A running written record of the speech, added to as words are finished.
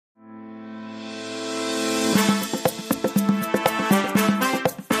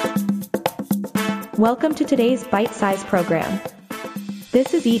Welcome to today's bite-sized program.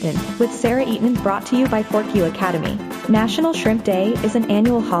 This is Eaton, with Sarah Eaton, brought to you by Fork U Academy. National Shrimp Day is an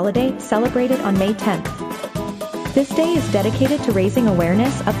annual holiday celebrated on May 10th. This day is dedicated to raising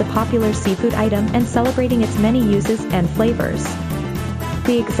awareness of the popular seafood item and celebrating its many uses and flavors.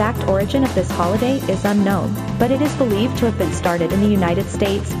 The exact origin of this holiday is unknown, but it is believed to have been started in the United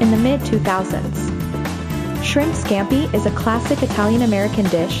States in the mid-2000s. Shrimp scampi is a classic Italian-American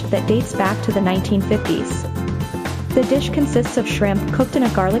dish that dates back to the 1950s. The dish consists of shrimp cooked in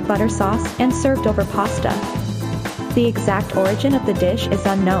a garlic butter sauce and served over pasta. The exact origin of the dish is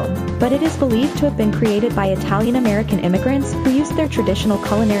unknown, but it is believed to have been created by Italian-American immigrants who used their traditional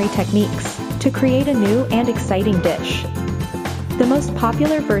culinary techniques to create a new and exciting dish. The most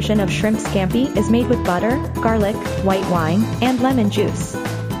popular version of shrimp scampi is made with butter, garlic, white wine, and lemon juice.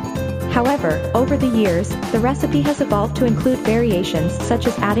 However, over the years, the recipe has evolved to include variations such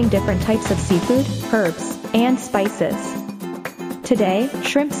as adding different types of seafood, herbs, and spices. Today,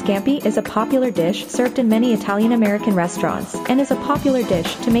 shrimp scampi is a popular dish served in many Italian-American restaurants and is a popular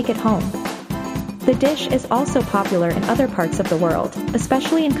dish to make at home. The dish is also popular in other parts of the world,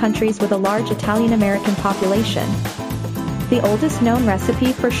 especially in countries with a large Italian-American population. The oldest known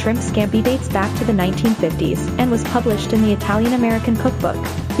recipe for shrimp scampi dates back to the 1950s and was published in the Italian-American cookbook,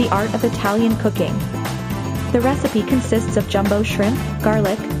 The Art of Italian Cooking. The recipe consists of jumbo shrimp,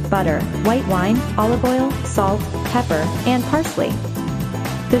 garlic, butter, white wine, olive oil, salt, pepper, and parsley.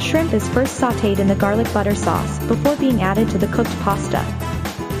 The shrimp is first sautéed in the garlic butter sauce before being added to the cooked pasta.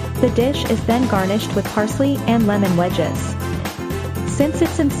 The dish is then garnished with parsley and lemon wedges. Since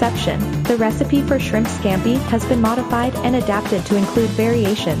its inception, the recipe for shrimp scampi has been modified and adapted to include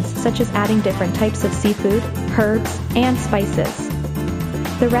variations such as adding different types of seafood, herbs, and spices.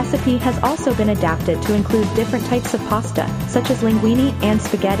 The recipe has also been adapted to include different types of pasta, such as linguine and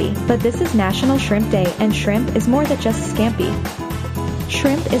spaghetti, but this is National Shrimp Day and shrimp is more than just scampi.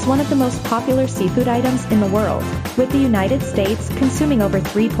 Shrimp is one of the most popular seafood items in the world, with the United States consuming over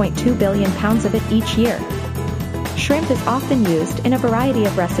 3.2 billion pounds of it each year. Shrimp is often used in a variety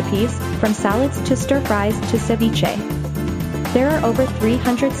of recipes, from salads to stir-fries to ceviche. There are over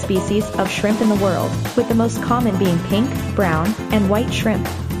 300 species of shrimp in the world, with the most common being pink, brown, and white shrimp.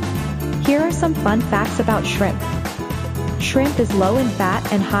 Here are some fun facts about shrimp. Shrimp is low in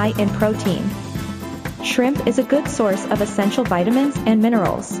fat and high in protein. Shrimp is a good source of essential vitamins and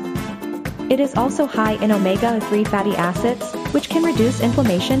minerals. It is also high in omega-3 fatty acids, which can reduce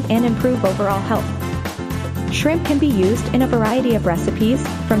inflammation and improve overall health. Shrimp can be used in a variety of recipes,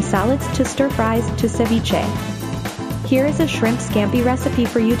 from salads to stir-fries to ceviche. Here is a shrimp scampi recipe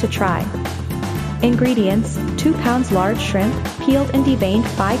for you to try. Ingredients: 2 pounds large shrimp, peeled and deveined,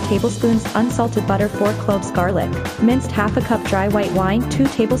 5 tablespoons unsalted butter, 4 cloves garlic, minced half a cup dry white wine, 2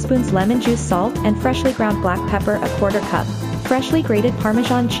 tablespoons lemon juice, salt and freshly ground black pepper, 1/4 cup. Freshly grated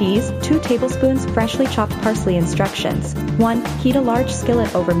Parmesan cheese, 2 tablespoons freshly chopped parsley. Instructions: 1. Heat a large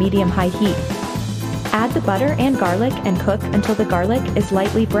skillet over medium-high heat. Add the butter and garlic and cook until the garlic is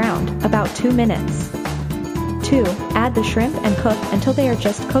lightly browned, about 2 minutes. 2. Add the shrimp and cook until they are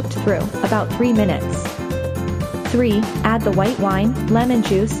just cooked through, about 3 minutes. 3. Add the white wine, lemon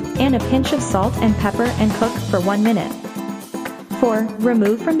juice, and a pinch of salt and pepper and cook for 1 minute. 4.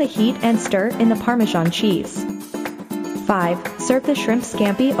 Remove from the heat and stir in the Parmesan cheese. 5. Serve the shrimp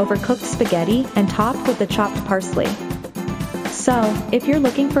scampi over cooked spaghetti and top with the chopped parsley. So, if you're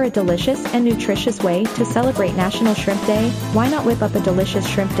looking for a delicious and nutritious way to celebrate National Shrimp Day, why not whip up a delicious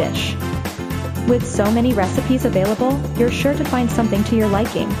shrimp dish? With so many recipes available, you're sure to find something to your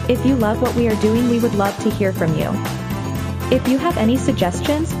liking. If you love what we are doing, we would love to hear from you. If you have any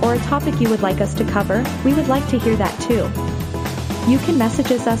suggestions or a topic you would like us to cover, we would like to hear that too. You can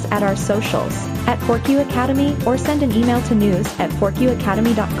message us at our socials, at Fork U Academy, or send an email to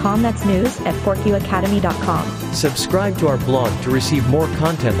news@forkuacademy.com. That's news@forkuacademy.com. Subscribe to our blog to receive more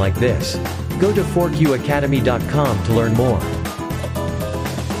content like this. Go to forkuacademy.com to learn more.